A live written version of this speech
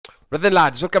Brother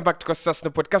lads, welcome back to Cossy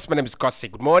podcast. My name is Cossy.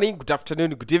 Good morning, good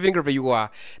afternoon, good evening, wherever you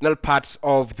are in all parts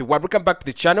of the world. Welcome back to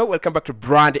the channel. Welcome back to a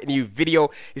brand new video.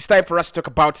 It's time for us to talk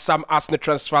about some Arsenal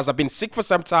transfers. I've been sick for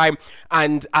some time,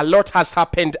 and a lot has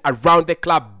happened around the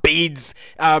club. Bids,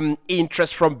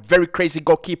 interest from very crazy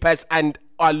goalkeepers, and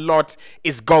a lot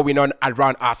is going on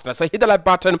around Arsenal. So hit the like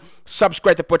button,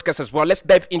 subscribe to the podcast as well. Let's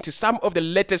dive into some of the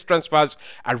latest transfers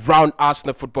around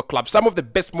Arsenal Football Club. Some of the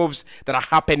best moves that are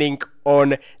happening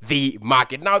on the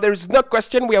market. Now, there is no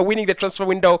question we are winning the transfer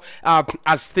window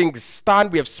as things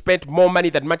stand. We have spent more money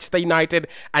than Manchester United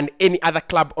and any other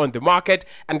club on the market.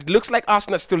 And it looks like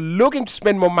Arsenal is still looking to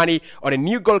spend more money on a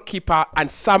new goalkeeper and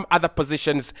some other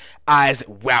positions as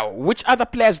well. Which other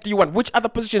players do you want? Which other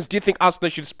positions do you think Arsenal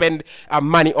should spend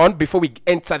money on before we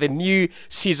enter the new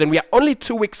season? We are only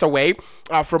 2 weeks away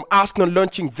from Arsenal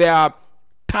launching their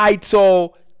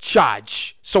title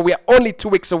charge. So we are only 2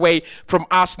 weeks away from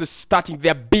Arsenal starting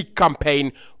their big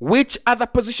campaign. Which other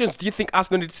positions do you think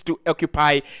Arsenal needs to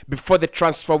occupy before the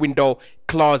transfer window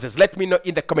closes? Let me know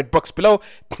in the comment box below.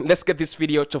 Let's get this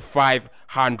video to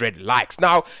 500 likes.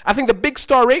 Now, I think the big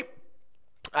story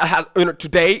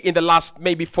today, in the last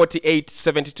maybe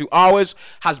 72 hours,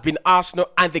 has been Arsenal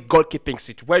and the goalkeeping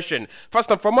situation.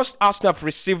 First and foremost, Arsenal have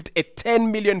received a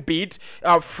 10 million bid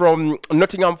from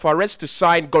Nottingham Forest to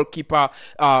sign goalkeeper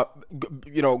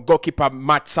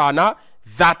Matt Turner.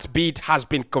 That bid has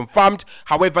been confirmed.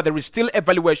 However, there is still a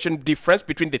valuation difference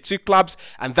between the two clubs,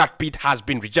 and that bid has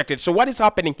been rejected. So what is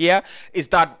happening here is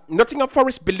that Nottingham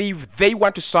Forest believe they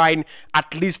want to sign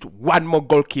at least one more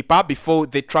goalkeeper before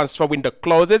the transfer window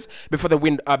closes,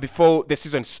 before the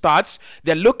season starts.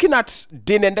 They're looking at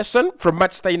Dean Henderson from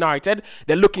Manchester United.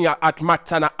 They're looking at Matt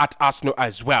Turner at Arsenal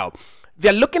as well.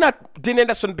 They're looking at Dean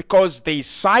Henderson because they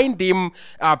signed him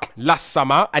last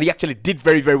summer, and he actually did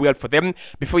very, very well for them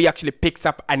before he actually picked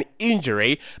up an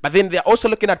injury. But then they're also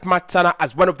looking at Matt Turner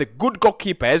as one of the good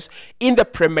goalkeepers in the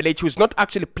Premier League, who's not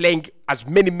actually playing as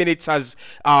many minutes as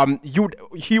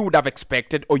he would have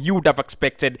expected, or you would have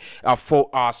expected for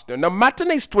Arsenal. Now, Matt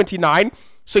Turner is 29.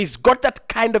 So he's got that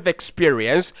kind of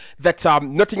experience that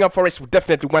Nottingham Forest would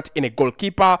definitely want in a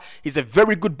goalkeeper. He's a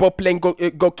very good ball-playing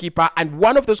goalkeeper, and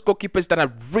one of those goalkeepers that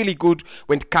are really good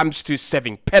when it comes to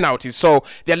saving penalties. So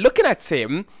they're looking at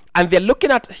him, and they're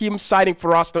looking at him signing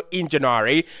for Arsenal in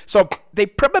January. So they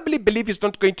probably believe he's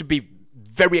not going to be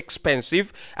very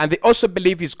expensive, and they also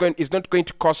believe he's not going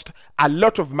to cost a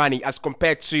lot of money as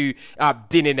compared to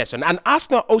Dean Henderson. And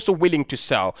Arsenal are also willing to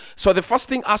sell. So the first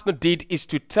thing Arsenal did is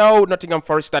to tell Nottingham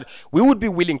Forest that we would be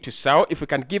willing to sell if you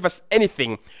can give us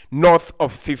anything north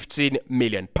of £15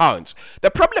 million.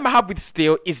 The problem I have with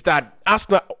still is that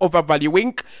Arsenal are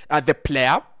overvaluing the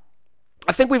player.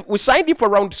 I think we signed him for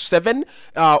around 7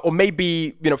 or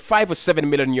maybe 5 or 7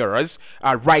 million euros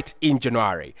right in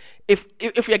January.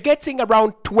 If you're getting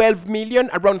around 12 million,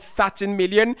 around 13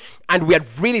 million, and we are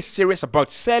really serious about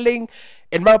selling,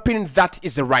 in my opinion, that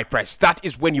is the right price. That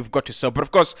is when you've got to sell. But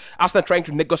of course, Arsenal are trying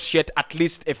to negotiate at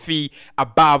least a fee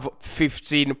above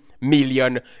 15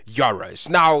 million euros.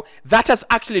 Now, that has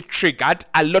actually triggered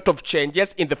a lot of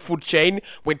changes in the food chain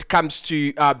when it comes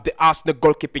to the Arsenal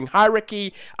goalkeeping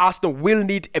hierarchy. Arsenal will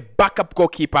need a backup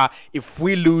goalkeeper if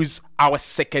we lose our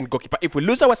second goalkeeper. If we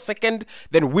lose our second,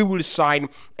 then we will sign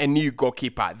a new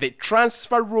goalkeeper. The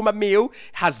transfer rumor mill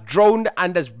has drawn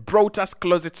and has brought us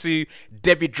closer to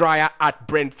David Raya at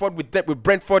Brentford, with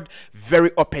Brentford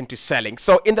very open to selling.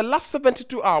 So in the last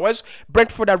 72 hours,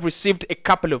 Brentford have received a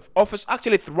couple of offers.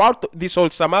 Actually, throughout this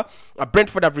whole summer,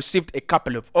 Brentford have received a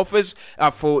couple of offers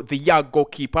for the young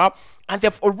goalkeeper. And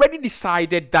they've already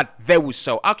decided that they will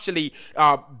sell. Actually,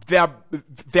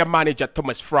 their manager,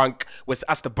 Thomas Frank, was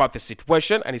asked about the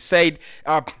situation, and he said,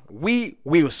 we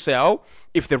will sell.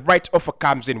 If the right offer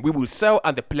comes in, we will sell.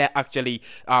 And the player actually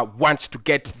wants to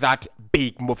get that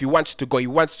big move. He wants to go. He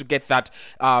wants to get that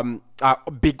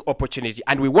big opportunity.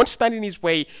 And we won't stand in his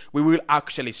way. We will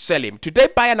actually sell him. Today,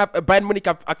 Bayern Munich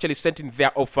have actually sent in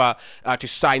their offer to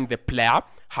sign the player.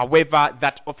 However,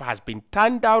 that offer has been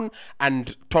turned down,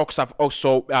 and talks have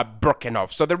also broken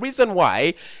off. So the reason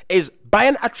why is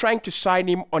Bayern are trying to sign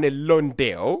him on a loan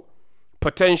deal,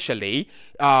 potentially,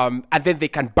 and then they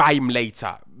can buy him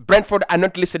later. Brentford are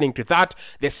not listening to that.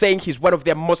 They're saying he's one of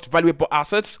their most valuable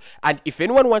assets, and if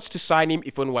anyone wants to sign him,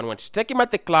 if anyone wants to take him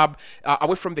at the club,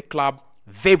 away from the club,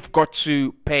 they've got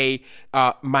to pay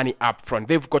money up front.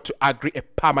 They've got to agree a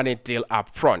permanent deal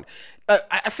up front.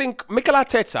 I think Mikel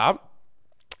Arteta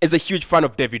is a huge fan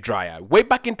of David Raya. Way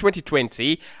back in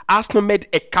 2020, Arsenal made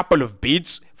a couple of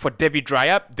bids for David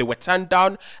Raya. They were turned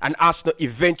down, and Arsenal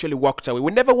eventually walked away.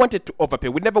 We never wanted to overpay.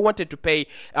 We never wanted to pay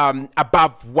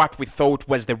above what we thought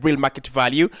was the real market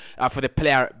value for the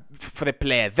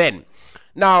player. Then,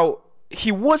 now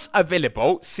he was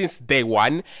available since day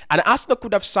one, and Arsenal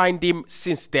could have signed him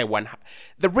since day one.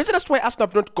 The reason as to why Arsenal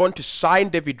have not gone to sign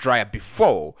David Raya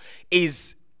before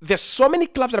is there's so many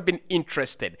clubs that have been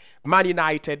interested. Man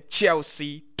United,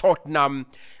 Chelsea, Tottenham,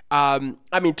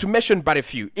 to mention but a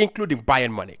few, including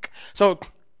Bayern Munich. So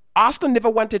Arsenal never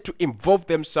wanted to involve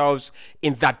themselves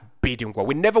in that bidding war.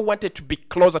 We never wanted to be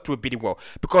closer to a bidding war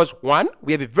because, one,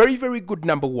 we have a very, very good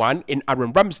number one in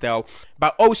Aaron Ramsdale,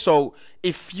 but also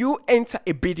if you enter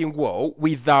a bidding war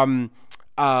with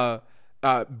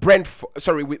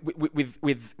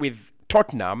with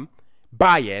Tottenham,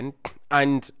 Bayern,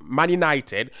 and Man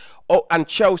United, and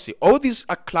Chelsea, all these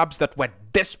are clubs that were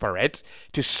desperate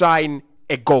to sign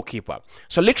a goalkeeper.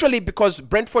 So literally, because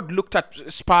Brentford looked at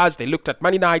Spurs, they looked at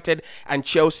Man United and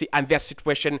Chelsea and their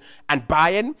situation, and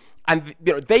Bayern, and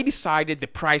they decided the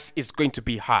price is going to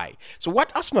be high. So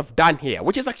what Arsenal have done here,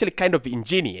 which is actually kind of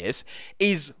ingenious,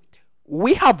 is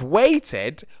we have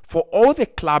waited for all the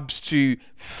clubs to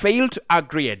fail to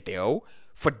agree a deal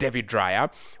for David Raya,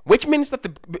 which means that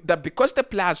that because the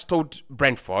players told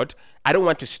Brentford, I don't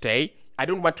want to stay, I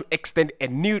don't want to extend a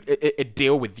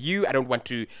deal with you, I don't want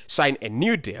to sign a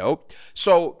new deal,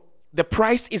 so the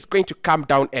price is going to come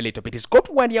down a little bit. He's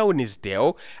got 1 year on his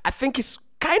deal. I think it's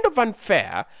kind of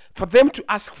unfair for them to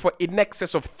ask for in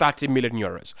excess of 30 million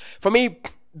euros. For me,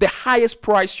 the highest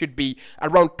price should be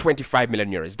around 25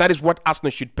 million euros. That is what Arsenal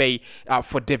should pay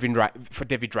for David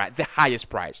Raya, the highest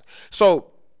price. So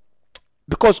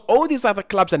because all these other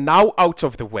clubs are now out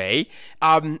of the way,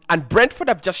 and Brentford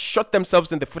have just shot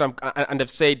themselves in the foot and have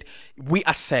said, we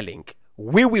are selling.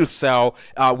 We will sell.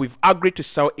 We've agreed to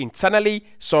sell internally,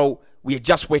 so we are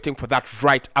just waiting for that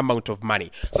right amount of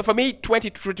money. So for me, 20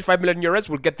 to 25 million euros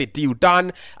will get the deal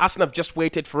done. Arsenal have just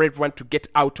waited for everyone to get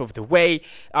out of the way.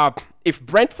 If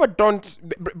Brentford don't,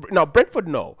 now Brentford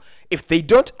know, if they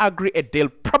don't agree a deal,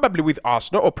 probably with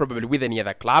Arsenal or probably with any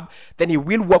other club, then he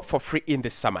will work for free in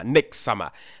the summer, next summer.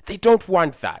 They don't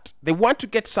want that. They want to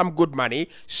get some good money,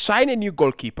 sign a new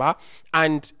goalkeeper,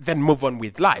 and then move on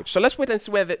with life. So let's wait and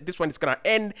see where this one is going to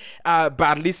end. But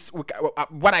at least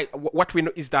what we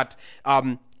know is that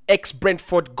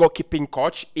ex-Brentford goalkeeping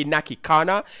coach Inaki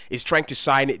Kana is trying to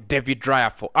sign David Raya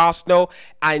for Arsenal,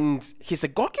 and he's a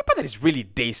goalkeeper that is really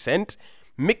decent.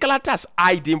 Mikel Arteta has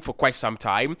eyed him for quite some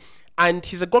time, and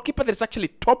he's a goalkeeper that is actually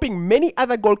topping many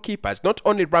other goalkeepers, not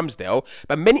only Ramsdale,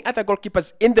 but many other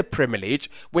goalkeepers in the Premier League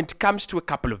when it comes to a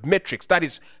couple of metrics. That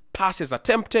is passes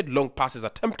attempted, long passes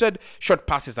attempted, short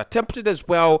passes attempted as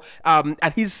well. And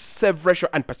his save ratio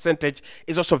and percentage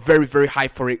is also very, very high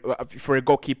for a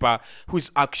goalkeeper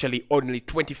who's actually only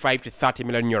 25 to 30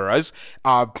 million euros,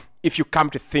 if you come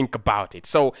to think about it.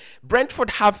 So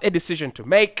Brentford have a decision to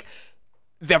make.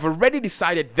 They've already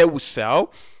decided they will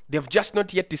sell. They've just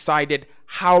not yet decided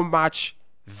how much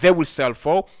they will sell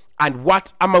for and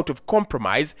what amount of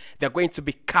compromise they're going to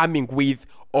be coming with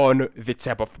on the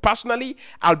table. Personally,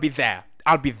 I'll be there.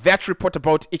 I'll be there to report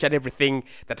about each and everything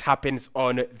that happens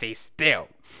on this deal.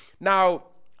 Now,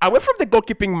 away from the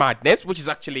goalkeeping madness, which is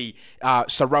actually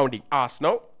surrounding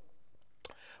Arsenal,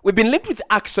 we've been linked with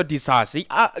Axel Disasi.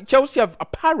 Chelsea have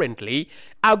apparently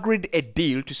agreed a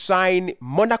deal to sign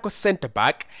Monaco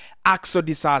centre-back Axel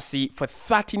Disasi for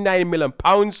 £39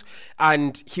 million,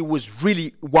 and he was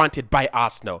really wanted by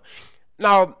Arsenal.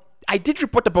 Now, I did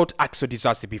report about Axel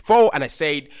Disasi before, and I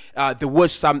said there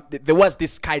was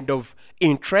this kind of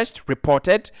interest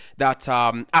reported that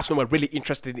Arsenal were really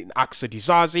interested in Axel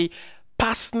Disasi.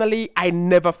 Personally, I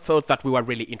never felt that we were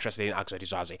really interested in Axel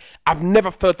Disasi. I've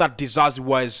never felt that Disasi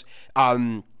was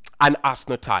an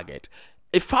Arsenal target.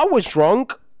 If I was wrong,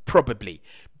 probably.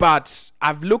 But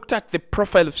I've looked at the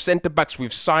profile of centre-backs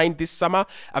we've signed this summer.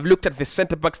 I've looked at the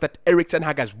centre-backs that Erik ten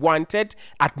Hag has wanted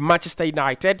at Manchester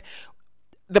United.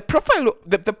 The profile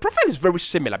is very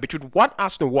similar between what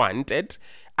Arsenal wanted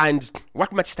and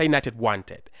what Manchester United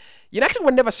wanted. United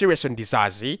were never serious on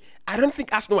Disasi. I don't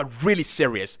think Arsenal were really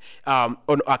serious on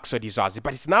Axel Disasi,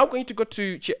 but he's now going to go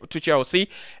to Chelsea.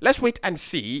 Let's wait and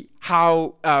see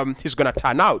how he's going to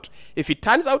turn out. If he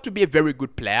turns out to be a very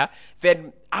good player,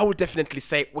 then I would definitely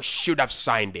say we should have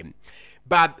signed him.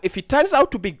 But if he turns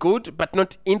out to be good, but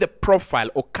not in the profile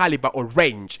or caliber or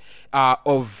range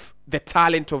of the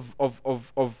talent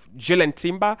of Julian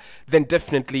Timber, then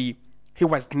definitely he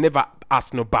was never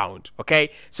Arsenal bound. Okay,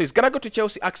 so he's gonna go to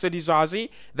Chelsea. Axel Disasi,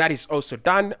 that is also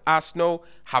done. Arsenal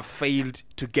have failed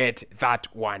to get that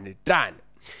one done.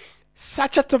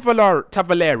 Sacha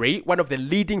Tavaleri, one of the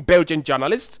leading Belgian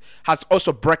journalists, has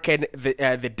also broken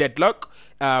the deadlock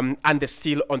and the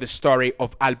seal on the story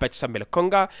of Albert Sambi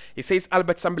Lokonga. He says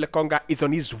Albert Sambi Lokonga is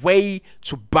on his way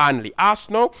to Burnley.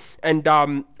 Arsenal and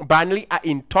Burnley are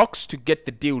in talks to get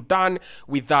the deal done,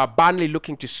 with Burnley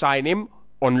looking to sign him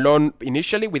on loan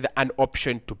initially with an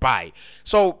option to buy.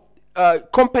 So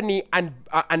Company and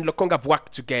Lokonga have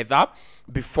worked together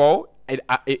before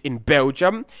in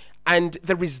Belgium, and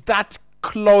there is that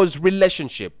close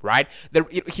relationship, right?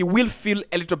 He will feel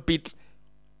a little bit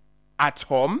at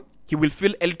home. He will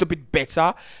feel a little bit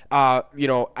better,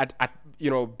 better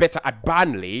at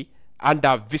Burnley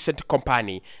under Vincent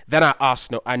Kompany than at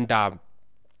Arsenal and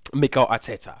Mikel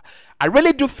Arteta. I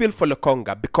really do feel for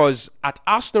Lokonga, because at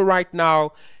Arsenal right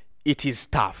now, it is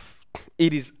tough.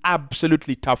 It is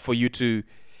absolutely tough for you to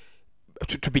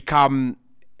become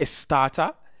a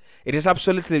starter. It is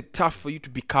absolutely tough for you to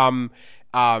become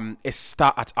a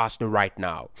star at Arsenal right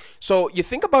now. So you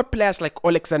think about players like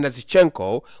Alexander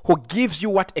Zinchenko, who gives you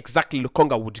what exactly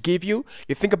Lokonga would give you.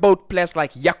 You think about players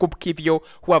like Jakub Kiwior,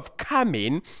 who have come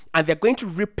in and they're going to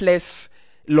replace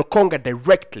Lokonga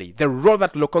directly. The role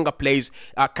that Lokonga plays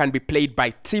can be played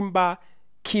by Timber,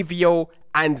 Kiwior,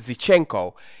 and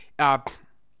Zinchenko.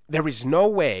 There is no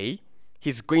way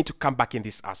he's going to come back in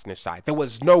this Arsenal side. There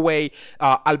was no way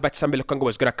Albert Sambi Lokonga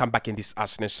was going to come back in this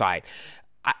Arsenal side.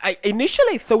 I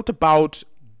initially thought about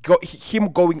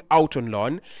him going out on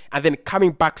loan and then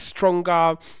coming back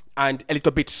stronger and a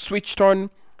little bit switched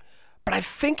on. But I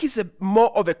think he's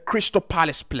more of a Crystal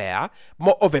Palace player,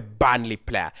 more of a Burnley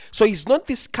player. So he's not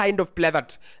this kind of player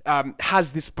that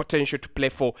has this potential to play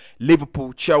for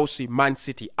Liverpool, Chelsea, Man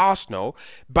City, Arsenal.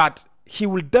 But he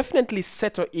will definitely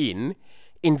settle in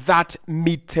that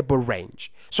mid-table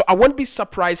range. So I won't be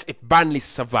surprised if Burnley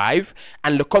survive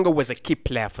and Lokonga was a key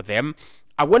player for them.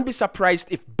 I won't be surprised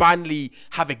if Burnley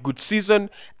have a good season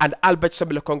and Albert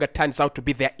Sambi Lokonga turns out to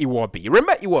be their Iwobi.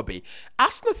 Remember Iwobi?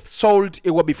 Arsenal sold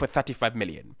Iwobi for 35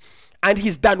 million. And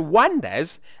he's done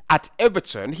wonders at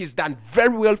Everton. He's done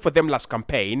very well for them last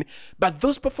campaign. But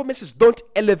those performances don't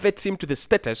elevate him to the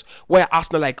status where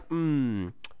Arsenal like,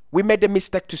 we made a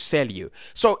mistake to sell you.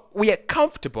 So we are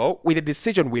comfortable with the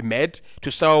decision we made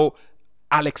to sell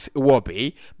Alex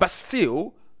Iwobi, but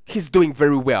still he's doing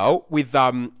very well with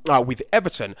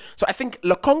Everton. So I think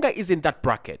Lokonga is in that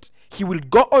bracket. He will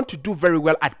go on to do very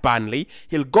well at Burnley.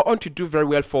 He'll go on to do very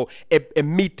well for a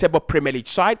mid-table Premier League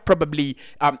side, probably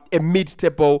a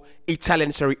mid-table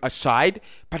Italian Serie A side,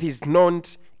 but he's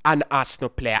not an Arsenal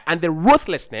player. And the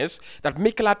ruthlessness that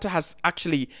Mikel Arteta has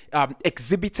actually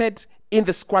exhibited in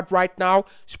the squad right now,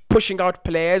 pushing out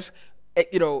players,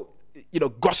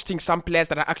 ghosting some players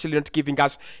that are actually not giving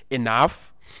us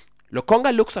enough.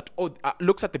 Lokonga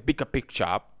looks at the bigger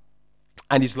picture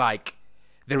and is like,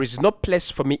 there is no place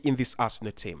for me in this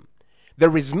Arsenal team.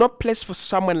 There is no place for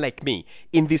someone like me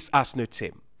in this Arsenal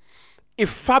team. If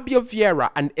Fabio Vieira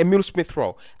and Emile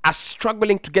Smith-Rowe are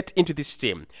struggling to get into this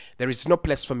team, there is no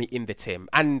place for me in the team.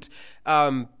 And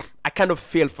I kind of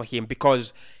feel for him,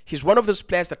 because he's one of those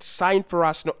players that signed for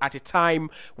Arsenal at a time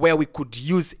where we could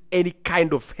use any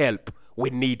kind of help we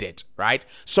needed, right?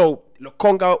 So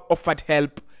Lokonga offered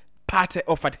help, Partey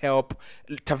offered help,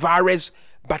 Tavares,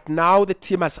 but now the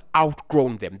team has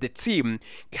outgrown them. The team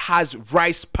has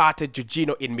Rice, Partey,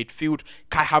 Jorginho in midfield,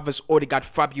 Kai Havertz, Odegaard,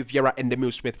 Fabio Vieira, and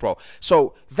Emile Smith-Rowe.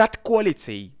 So that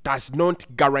quality does not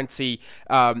guarantee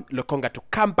Lokonga to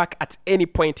come back at any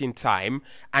point in time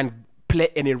and play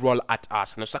any role at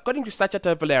Arsenal. So according to Sacha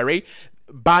Tavaleri,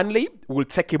 Burnley will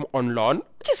take him on loan,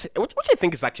 which I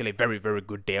think is actually a very, very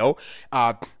good deal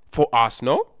for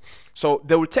Arsenal. So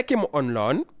they will take him on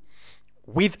loan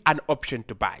with an option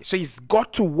to buy. So he's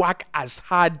got to work as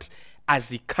hard as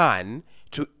he can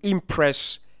to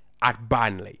impress at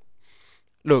Burnley.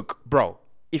 Look, bro,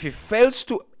 if he fails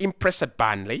to impress at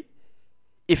Burnley,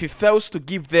 if he fails to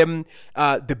give them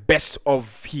the best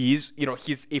of his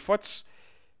efforts,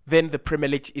 then the Premier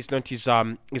League is not his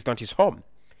home.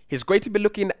 He's going to be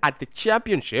looking at the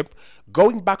Championship,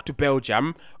 going back to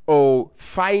Belgium, or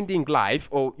finding life,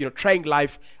 or trying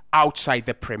life outside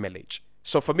the Premier League.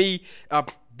 So for me,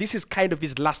 this is kind of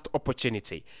his last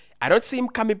opportunity. I don't see him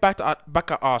coming back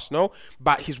at Arsenal,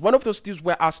 but he's one of those deals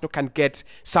where Arsenal can get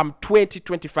some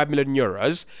 20-25 million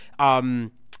euros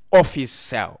off his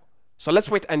sale. So let's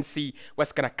wait and see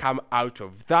what's going to come out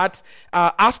of that.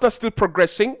 Arsenal still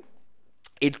progressing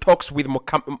in talks with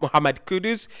Mohamed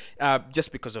Kudus,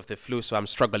 just because of the flu, so I'm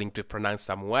struggling to pronounce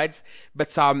some words.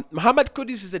 But Mohamed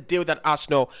Kudus is a deal that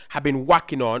Arsenal have been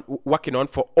working on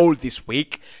for all this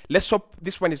week. Let's hope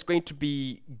this one is going to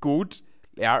be good.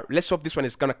 Yeah, let's hope this one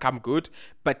is going to come good.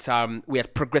 But we are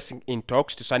progressing in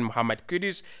talks to sign Mohamed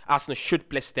Kudus. Arsenal should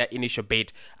place their initial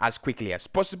bid as quickly as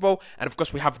possible. And of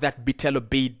course, we have that Bitello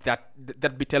bid, that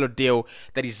Bitello deal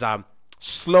that is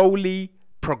slowly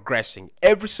progressing.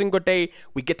 Every single day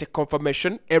we get a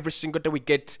confirmation. Every single day we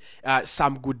get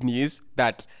some good news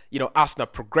that, you know, Arsenal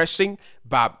progressing,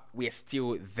 but we are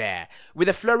still there. With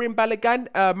the Florian Balogun,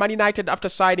 Man United, after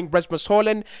signing Rasmus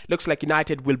Højlund, looks like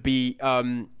United will be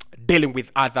dealing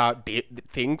with other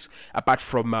things apart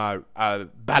from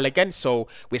Balogun. So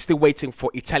we're still waiting for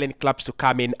Italian clubs to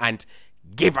come in and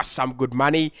give us some good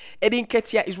money. Eddie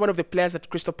Nketiah is one of the players that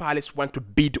Crystal Palace want to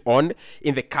bid on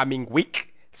in the coming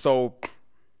week. So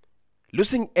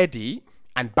losing Eddie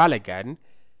and Balogun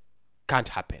can't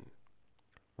happen.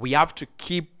 We have to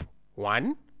keep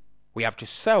one. We have to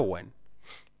sell one.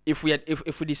 If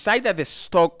we decide that the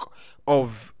stock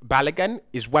of Balogun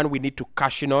is one we need to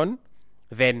cash in on,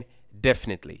 then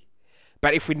definitely.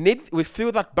 But if we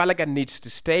feel that Balogun needs to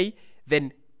stay,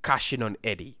 then cash in on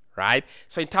Eddie, right?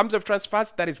 So in terms of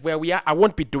transfers, that is where we are. I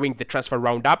won't be doing the transfer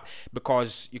roundup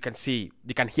because you can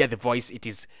hear the voice. It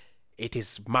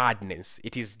is madness.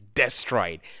 It is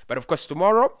destroyed. But of course,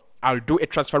 tomorrow I'll do a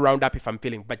transfer roundup if I'm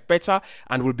feeling much better,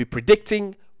 and we'll be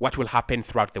predicting what will happen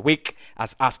throughout the week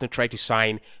as Arsenal try to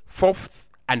sign 4th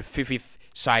and 5th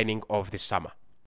signing of the summer.